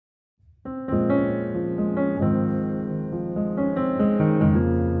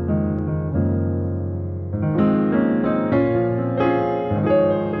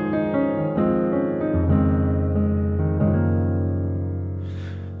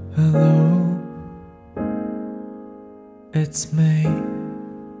Hello, it's me.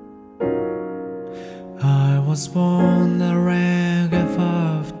 I was born a reggae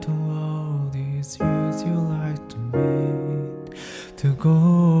after all these years. You like to meet, to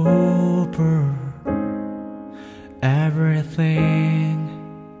go over everything.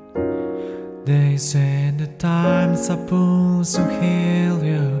 They say the time's supposed to heal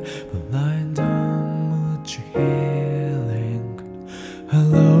you, but I don't much healing.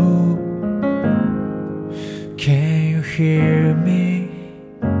 Hello, can you hear me?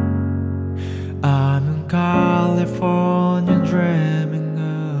 I'm in California dreaming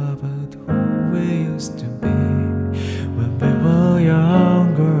about who we used to be when we were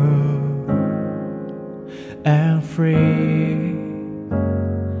younger and free.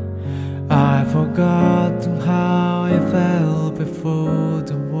 I've forgotten how I felt before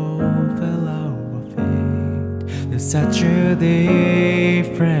the world fell out of it. There's such a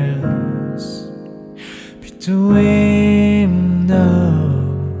difference between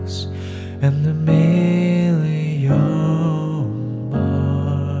us and a million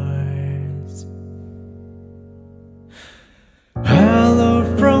miles. Hello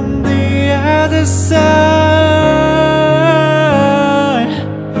from the other side.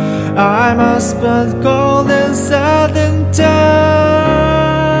 I must but golden sudden times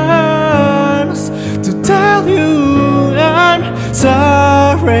to tell you I'm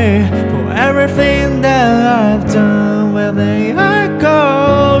sorry for everything that I've done. When I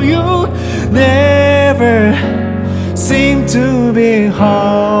call you, never seem to be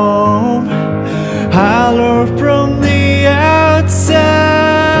home. Hello from the outside.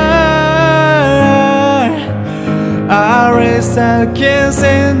 I raise a kiss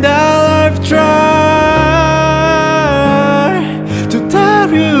and I've tried to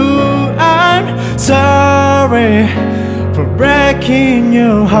tell you I'm sorry for breaking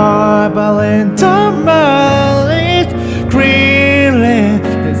your heart, but let my green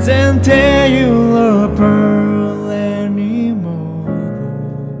doesn't tell you